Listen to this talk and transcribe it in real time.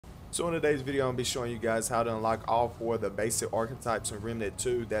So in today's video, I'm going to be showing you guys how to unlock all four of the basic archetypes in Remnant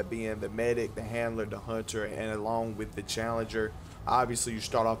 2, that being the medic, the handler, the hunter, and along with the challenger. Obviously, you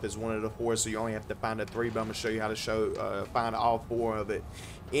start off as one of the four, so you only have to find the three, but I'm going to show you how to find all four of it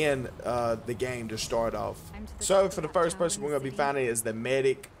in the game to start off. So for the first person we're going to be finding is the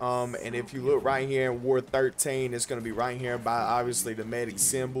medic, and if you look right here in War 13, it's going to be right here by obviously the medic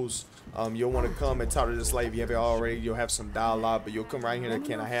symbols. You'll want to come and talk to the slave. If you have it already, you'll have some dialogue, but you'll come right here to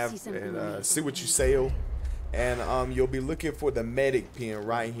can I have and see what you sell. And you'll be looking for the medic pin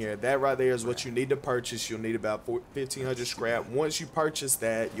right here. That right there is what you need to purchase. You'll need about 1,500 scrap. Once you purchase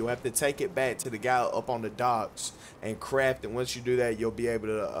that, you'll have to take it back to the guy up on the docks and craft it. Once you do that, you'll be able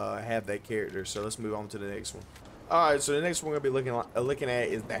to have that character. So let's move on to the next one. Alright, so the next one we're going to be looking at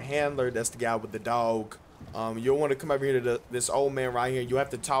is the handler. That's the guy with the dog. You'll want to come over here to this old man right here. You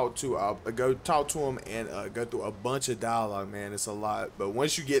have to talk to go talk to him and go through a bunch of dialogue, man. It's a lot, but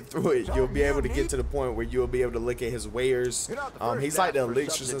once you get through it, you'll be able to get to the point where you'll be able to look at his wares. He's like the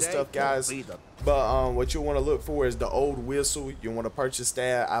elixirs and stuff, guys. But what you'll want to look for is the old whistle. You want to purchase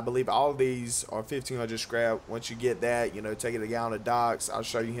that. I believe all of these are 1,500 scrap. Once you get that, you know, take it to the guy on the docks. I'll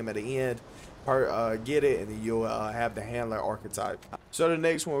show you him at the end. Get it, and then you'll have the handler archetype. So the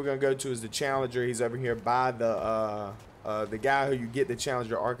next one we're gonna go to is the challenger. He's over here by the guy who you get the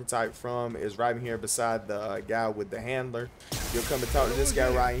challenger archetype from is right here beside the guy with the handler. You'll come and talk to this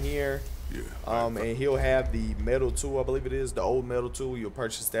guy right here. And he'll have the metal tool, I believe it is, the old metal tool. You'll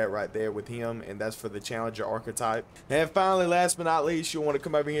purchase that right there with him, and that's for the challenger archetype. And finally, last but not least, you'll want to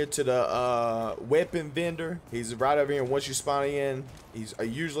come over here to the weapon vendor. He's right over here. Once you spawn in, he's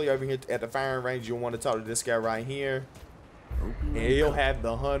usually over here at the firing range. You'll want to talk to this guy right here, and he'll have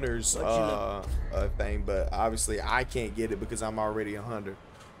the hunter's thing, but obviously I can't get it because I'm already a hunter.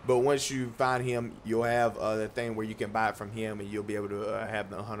 But once you find him, you'll have the thing where you can buy it from him, and you'll be able to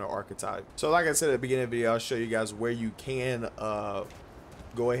have the hunter archetype. So like I said at the beginning of the video, I'll show you guys where you can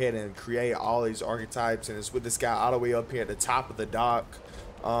go ahead and create all these archetypes, and it's with this guy all the way up here at the top of the dock.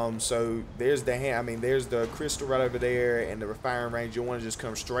 So there's the there's the crystal right over there and the refining range. You'll want to just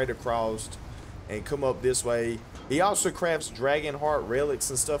come straight across and come up this way. He also crafts dragon heart relics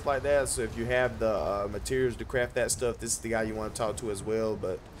and stuff like that, so if you have the materials to craft that stuff, this is the guy you want to talk to as well.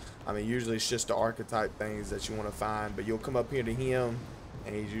 But I mean, usually it's just the archetype things that you want to find. But you'll come up here to him,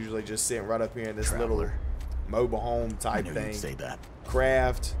 and he's usually just sitting right up here in this little mobile home type thing.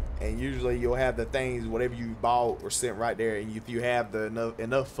 Craft, and usually you'll have the things, whatever you bought, or sitting right there. And if you have the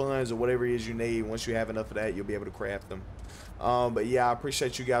enough funds or whatever it is you need, once you have enough of that, you'll be able to craft them. But yeah, I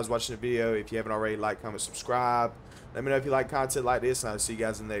appreciate you guys watching the video. If you haven't already, like, comment, subscribe. Let me know if you like content like this, and I'll see you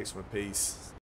guys in the next one. Peace.